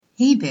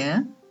Hey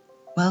there,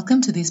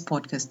 welcome to this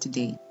podcast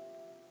today.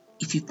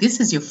 If this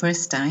is your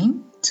first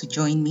time to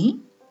join me,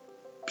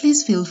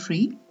 please feel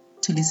free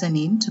to listen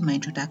in to my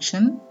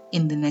introduction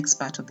in the next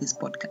part of this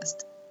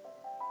podcast.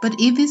 But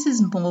if this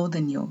is more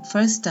than your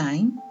first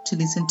time to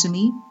listen to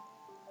me,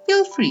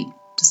 feel free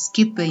to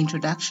skip the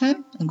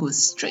introduction and go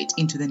straight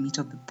into the meat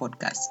of the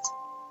podcast.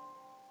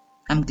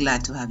 I'm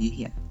glad to have you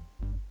here.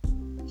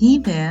 Hey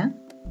there,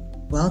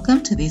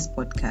 welcome to this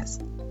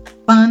podcast,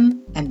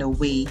 Fun and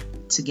Away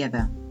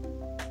Together.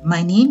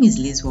 My name is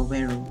Liz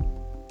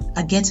Wawero,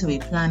 a getaway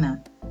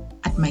planner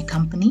at my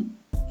company,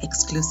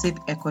 Exclusive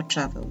Eco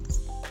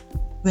Travels,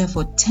 where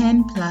for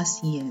 10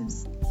 plus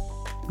years,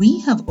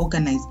 we have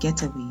organized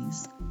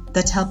getaways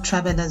that help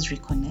travelers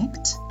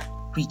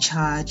reconnect,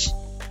 recharge,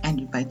 and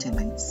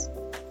revitalize.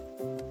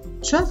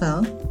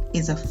 Travel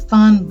is a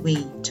fun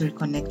way to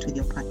reconnect with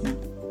your partner,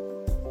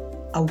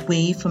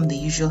 away from the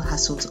usual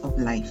hassles of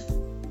life.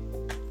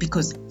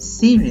 Because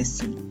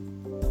seriously,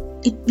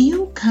 if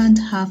you can't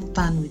have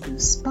fun with your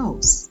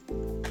spouse,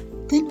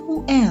 then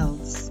who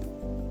else?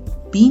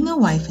 Being a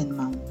wife and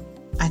mom,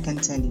 I can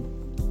tell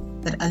you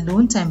that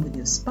alone time with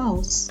your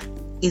spouse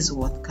is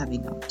worth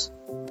carving out.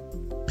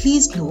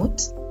 Please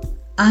note,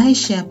 I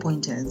share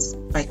pointers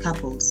by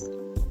couples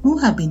who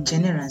have been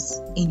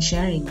generous in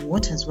sharing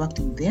what has worked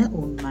in their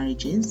own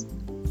marriages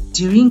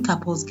during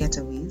couples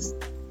getaways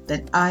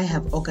that I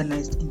have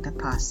organized in the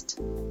past.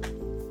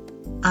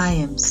 I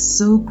am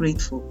so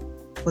grateful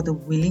for the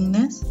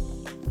willingness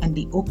and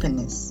the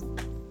openness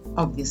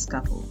of these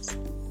couples.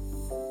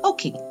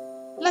 Okay,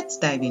 let's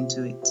dive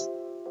into it.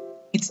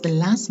 It's the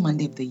last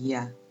Monday of the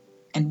year,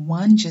 and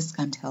one just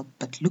can't help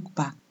but look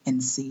back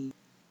and say,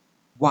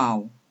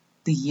 wow,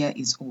 the year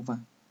is over.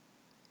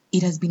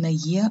 It has been a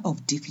year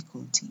of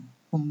difficulty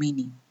for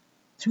many,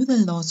 through the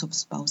loss of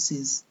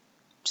spouses,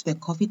 to the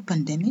COVID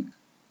pandemic,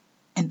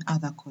 and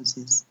other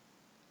causes.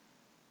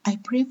 I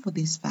pray for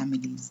these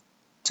families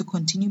to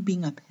continue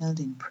being upheld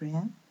in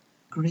prayer,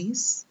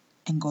 grace,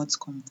 and God's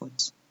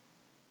comfort.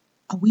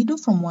 A widow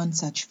from one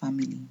such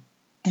family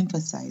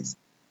emphasized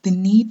the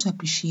need to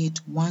appreciate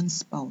one's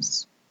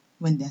spouse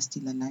when they're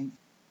still alive.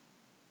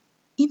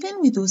 Even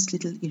with those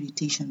little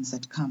irritations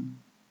that come,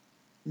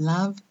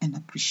 love and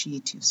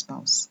appreciate your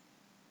spouse.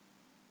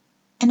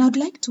 And I'd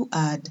like to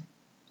add,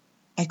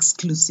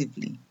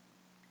 exclusively.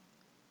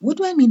 What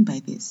do I mean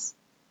by this?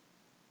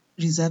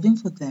 Reserving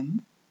for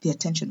them the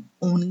attention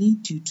only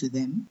due to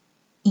them,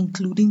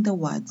 including the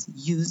words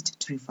used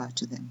to refer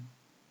to them.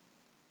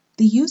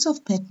 The use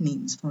of pet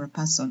names for a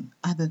person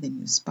other than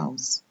your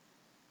spouse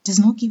does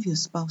not give your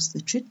spouse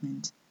the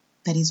treatment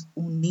that is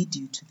only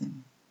due to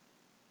them.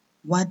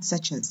 Words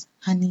such as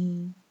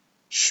honey,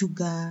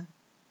 sugar,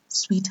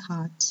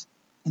 sweetheart,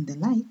 and the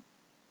like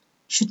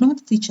should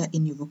not feature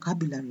in your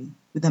vocabulary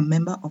with a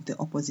member of the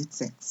opposite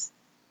sex,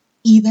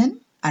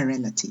 even a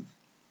relative.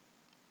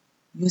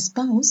 Your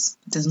spouse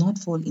does not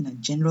fall in a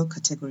general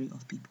category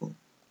of people.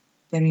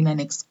 They're in an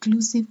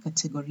exclusive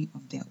category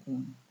of their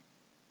own.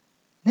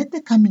 Let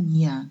the coming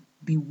year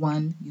be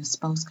one your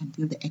spouse can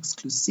feel the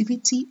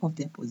exclusivity of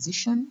their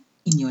position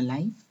in your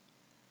life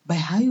by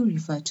how you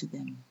refer to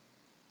them,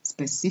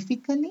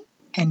 specifically,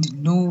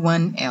 and no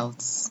one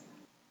else.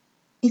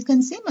 It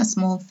can seem a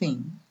small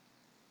thing,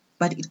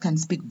 but it can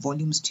speak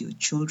volumes to your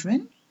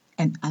children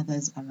and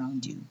others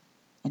around you,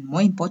 and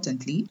more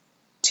importantly,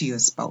 to your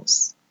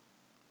spouse.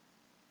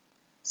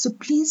 So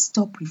please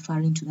stop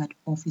referring to that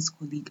office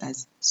colleague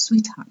as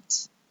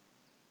sweetheart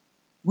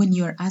when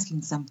you are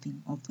asking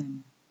something of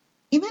them.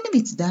 Even if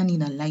it's done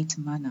in a light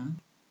manner,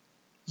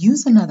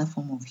 use another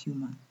form of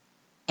humor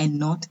and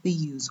not the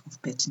use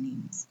of pet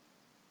names.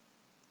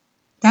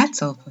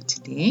 That's all for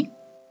today.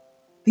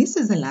 This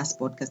is the last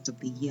podcast of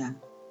the year,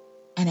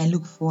 and I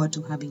look forward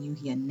to having you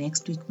here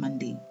next week,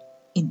 Monday,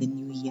 in the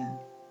new year.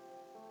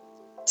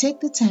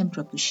 Take the time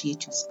to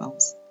appreciate your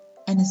spouse,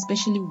 and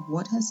especially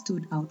what has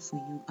stood out for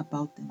you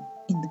about them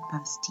in the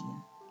past year,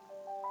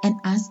 and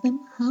ask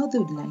them how they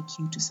would like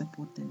you to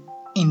support them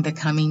in the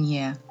coming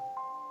year.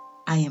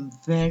 I am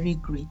very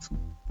grateful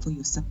for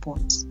your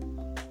support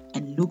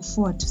and look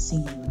forward to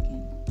seeing you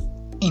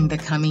again in the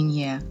coming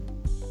year.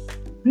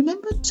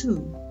 Remember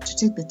too to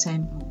take the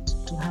time out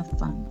to have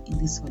fun in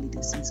this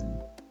holiday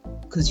season,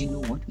 because you know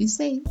what we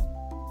say,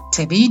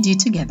 Tebe you do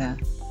together,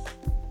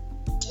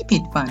 keep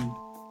it fun.